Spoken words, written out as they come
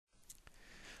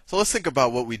So let's think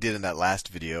about what we did in that last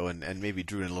video and maybe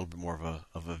drew it in a little bit more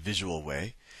of a visual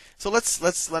way. So let's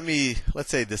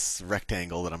say this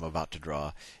rectangle that I'm about to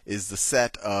draw is the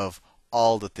set of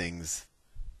all the things,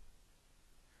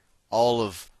 all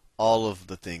of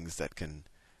the things that can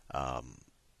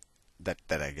that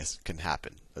I guess can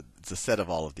happen. It's a set of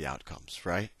all of the outcomes,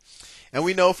 right? And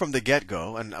we know from the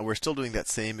get-go, and we're still doing that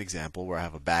same example where I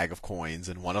have a bag of coins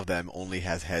and one of them only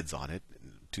has heads on it.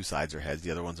 Two sides are heads,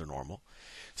 the other ones are normal.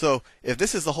 So if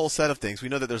this is the whole set of things, we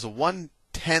know that there's a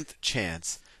 1/10th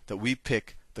chance that we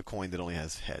pick the coin that only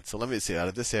has heads. So let me see, out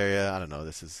of this area, I don't know,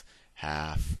 this is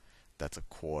half, that's a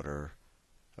quarter,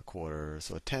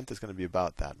 so a tenth is going to be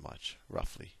about that much,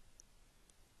 roughly.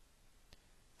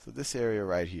 So this area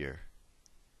right here,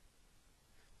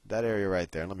 that area right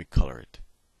there, and let me color it.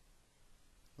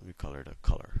 Let me color it a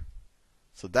color.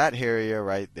 So that area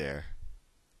right there,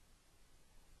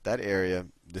 that area,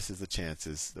 this is the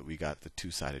chances that we got the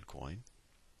two-sided coin.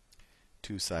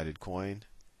 Two-sided coin.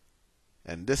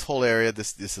 And this whole area,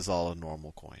 this is all a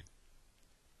normal coin.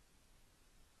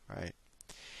 Right?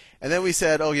 And then we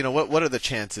said, oh, you know, what are the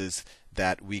chances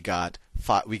that we get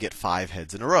 5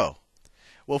 heads in a row?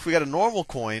 Well, if we got a normal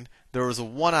coin, there was a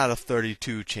 1 out of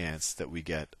 32 chance that we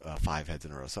get 5 heads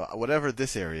in a row. So whatever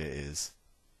this area is,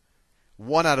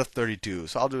 1 out of 32.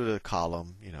 So I'll do it a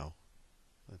column, you know.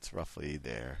 That's roughly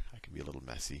there. I can be a little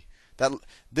messy. And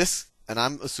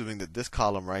I'm assuming that this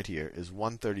column right here is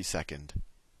 1/32nd.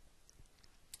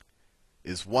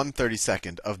 Is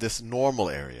 1/32nd of this normal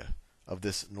area.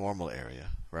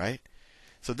 Right?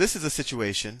 So this is a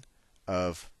situation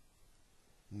of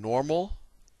normal.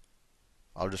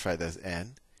 I'll just write that as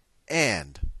n,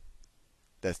 and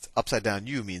that's upside down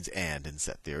U means and in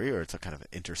set theory, or it's a kind of an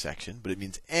intersection, but it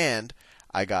means and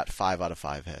I got 5 out of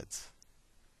 5 heads.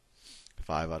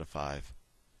 5 out of 5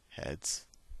 heads.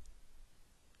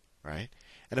 Right?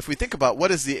 And if we think about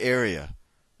what is the area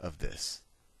of this?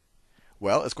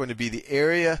 Well, it's going to be the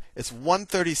area, it's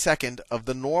 1/32nd of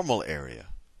the normal area.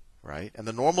 Right? And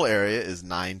the normal area is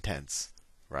 9/10.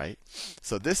 Right?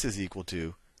 So this is equal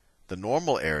to the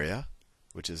normal area,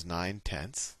 which is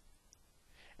 9/10,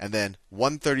 and then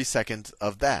 1/32nd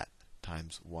of that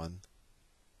times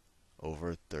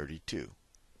 1/32.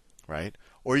 Right?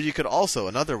 Or you could also,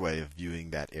 another way of viewing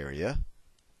that area,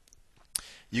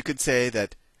 you could say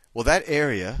that, well, that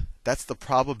area, that's the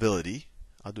probability,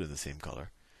 I'll do it in the same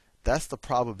color, that's the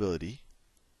probability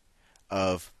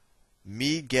of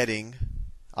me getting,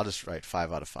 I'll just write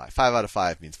 5 out of 5. 5 out of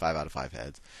 5 means 5 out of 5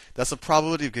 heads. That's the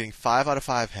probability of getting 5 out of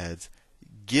 5 heads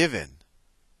given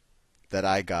that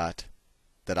I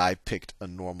picked a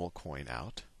normal coin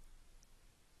out.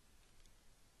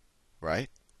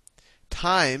 Right?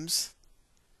 Times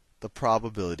the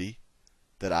probability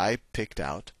that I picked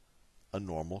out a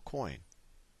normal coin.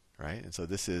 Right? And so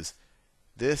this is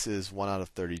 1 out of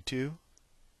 32,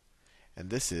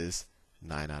 and this is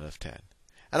 9 out of 10.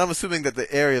 And I'm assuming that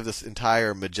the area of this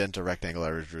entire magenta rectangle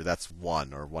I drew, that's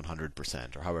 1 or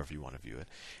 100%, or however you want to view it.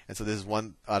 And so this is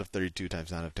 1 out of 32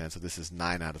 times 9 out of 10, so this is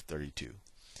 9 out of 32.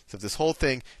 So if this whole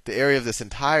thing, the area of this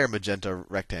entire magenta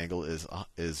rectangle is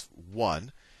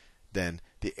 1, then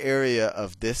the area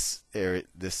of this area,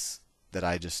 this that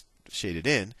I just shaded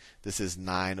in, this is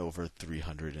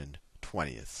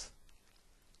 9/320.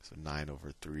 So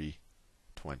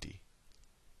 9/320.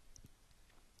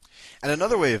 And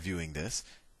another way of viewing this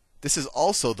is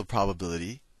also the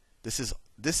probability, this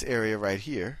area right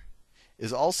here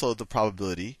is also the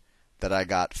probability that I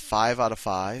got 5 out of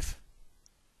 5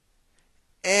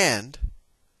 and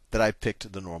that I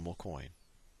picked the normal coin.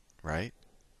 Right?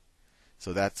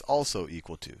 So that's also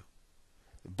equal to.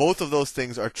 Both of those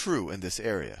things are true in this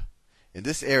area. In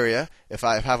this area, if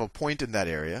I have a point in that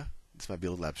area, this might be a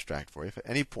little abstract for you, if at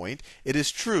any point, it is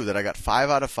true that I got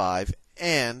 5 out of 5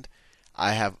 and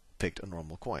I have picked a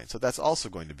normal coin. So that's also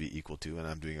going to be equal to, and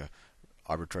I'm doing an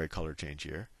arbitrary color change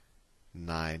here,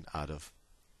 9 out of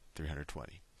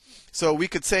 320. So we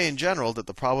could say in general that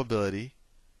the probability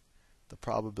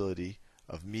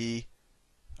of me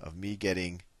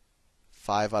getting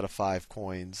 5 out of 5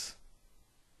 coins,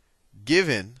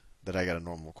 given that I got a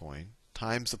normal coin,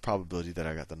 times the probability that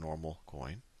I got the normal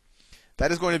coin,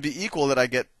 that is going to be equal that I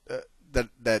get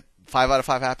that 5 out of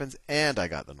 5 happens and I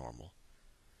got the normal.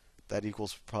 That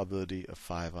equals probability of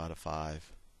 5 out of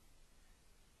 5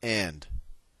 and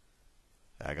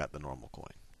I got the normal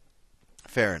coin.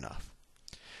 Fair enough.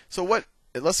 So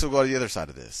let's go to the other side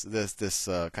of this. This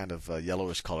kind of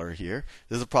yellowish color here.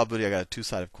 This is a probability I got a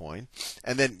two-sided coin.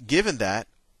 And then given that,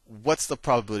 what's the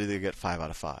probability that you get 5 out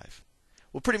of 5?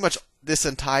 Well, pretty much this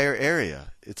entire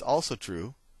area. It's also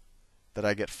true that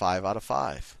I get 5 out of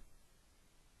 5.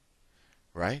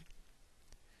 right?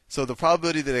 So the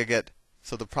probability that I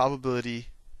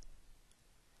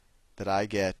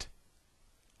get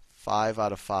 5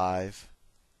 out of 5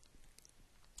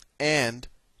 and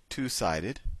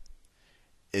two-sided,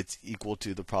 it's equal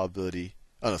to the probability,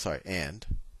 and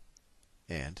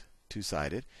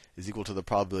two-sided is equal to the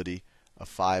probability of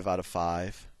 5 out of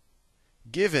 5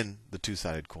 given the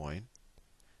two-sided coin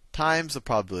times the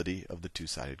probability of the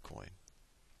two-sided coin.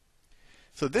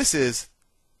 So this is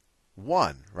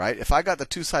 1, right? If I got the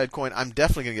two-sided coin, I'm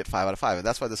definitely going to get 5 out of 5, and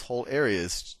that's why this whole area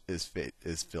is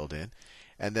filled in.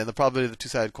 And then the probability of the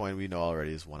two-sided coin we know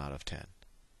already is 1 out of 10.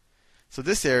 So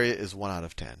this area is 1 out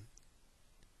of 10.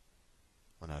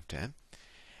 1 out of 10.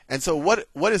 And so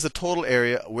what is the total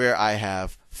area where I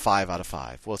have 5 out of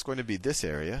 5? Well, it's going to be this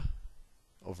area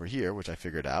over here, which I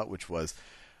figured out, which was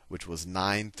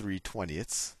 9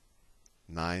 3/20ths.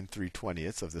 9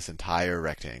 3/20ths of this entire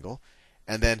rectangle.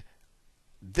 And then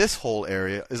this whole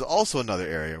area is also another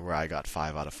area where I got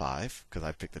 5 out of 5 because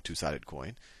I picked the two-sided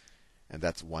coin, and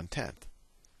that's 1/10.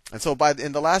 And so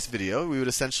in the last video, we would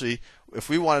essentially, if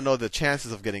we want to know the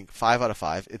chances of getting 5 out of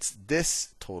 5, it's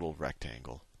this total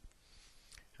rectangle.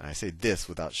 And I say this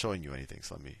without showing you anything,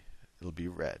 so it'll be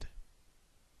red.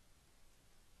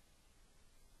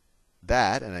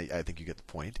 That, and I think you get the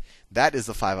point, that is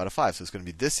the 5 out of 5. So it's going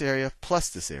to be this area plus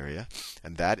this area,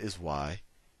 and that is why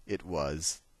it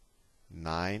was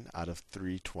 9 out of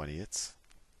 3/20ths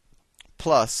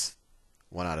plus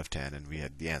 1 out of 10, and we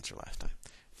had the answer last time.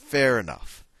 Fair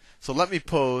enough. So let me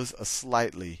pose a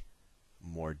slightly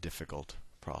more difficult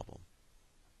problem.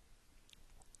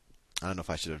 I don't know if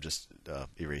I should have just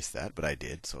erased that, but I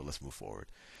did, so let's move forward.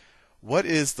 What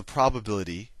is the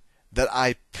probability that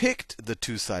I picked the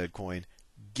two-sided coin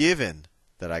given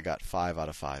that I got 5 out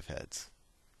of 5 heads?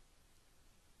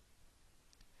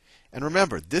 And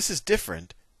remember, this is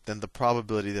different than the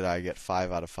probability that I get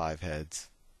 5 out of 5 heads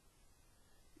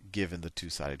given the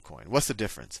two-sided coin. What's the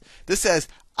difference? This says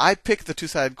I picked the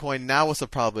two-sided coin. Now what's the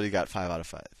probability I got 5 out of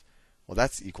 5? Well,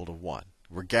 that's equal to 1.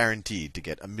 We're guaranteed to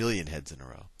get 1,000,000 heads in a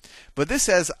row. But this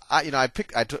says I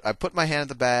put my hand in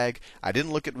the bag. I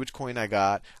didn't look at which coin I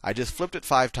got. I just flipped it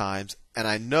 5 times, and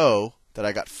I know that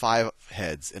I got 5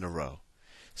 heads in a row.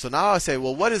 So now I say,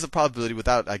 well, what is the probability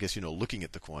without, I guess, looking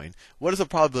at the coin? What is the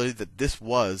probability that this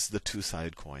was the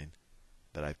two-sided coin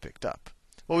that I picked up?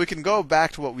 Well, we can go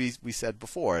back to what we said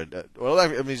before. Well,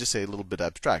 let me just say a little bit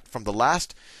abstract. From the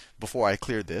last, before I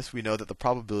cleared this, we know that the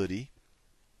probability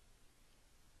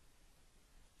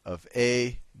of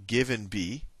A given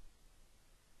B,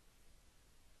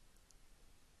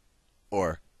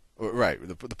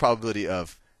 the probability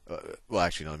of, well,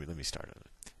 actually, no, let me start on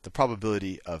it. The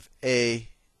probability of A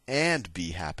and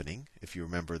B happening, if you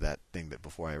remember that thing that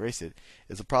before I erased it,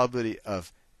 is the probability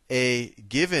of A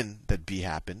given that B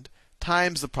happened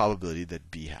times the probability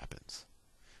that B happens,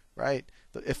 right?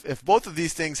 If both of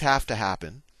these things have to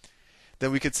happen,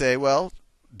 then we could say, well,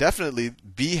 definitely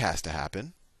B has to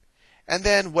happen, and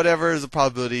then whatever is the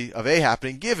probability of A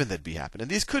happening given that B happened. And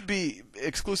these could be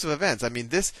exclusive events. I mean,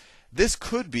 this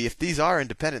could be, if these are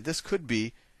independent, this could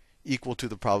be equal to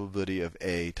the probability of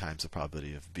A times the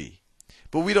probability of B.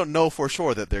 But we don't know for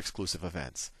sure that they're exclusive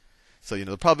events. So,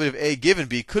 the probability of A given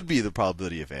B could be the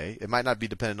probability of A. It might not be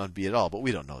dependent on B at all, but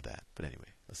we don't know that. But anyway,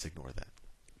 let's ignore that.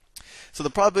 So the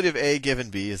probability of A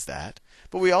given B is that.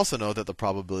 But we also know that the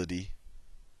probability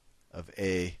of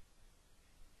A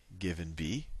given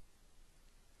B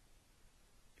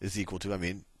is equal to,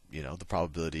 the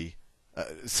probability.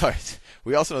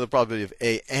 We also know the probability of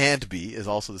A and B is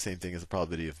also the same thing as the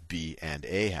probability of B and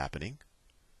A happening,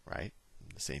 right?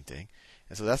 The same thing.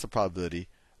 And so that's the probability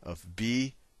of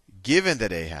B given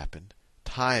that A happened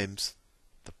times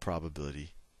the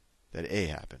probability that A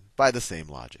happened by the same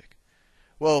logic.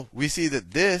 Well, we see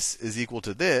that this is equal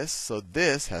to this, so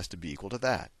this has to be equal to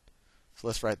that. So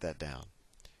let's write that down.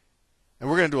 And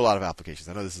we're going to do a lot of applications.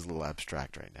 I know this is a little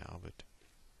abstract right now, but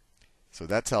so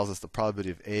that tells us the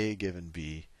probability of A given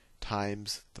B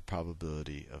times the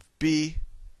probability of B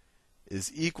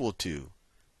is equal to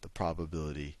the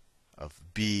probability of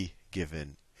B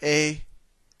given A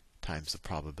times the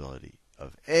probability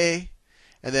of A.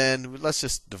 And then let's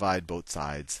just divide both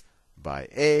sides by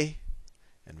A,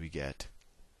 and we get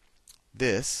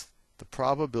this. The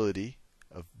probability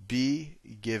of B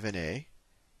given A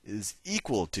is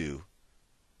equal to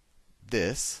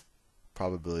this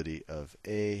probability of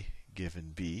A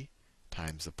given B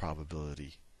times the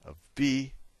probability of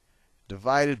B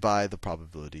divided by the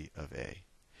probability of A.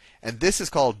 And this is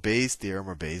called Bayes' theorem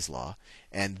or Bayes' law.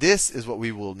 And this is what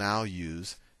we will now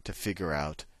use to figure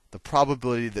out the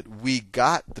probability that we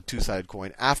got the two-sided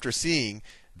coin after seeing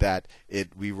that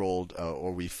we rolled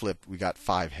or we flipped, we got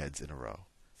 5 heads in a row.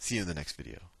 See you in the next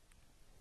video.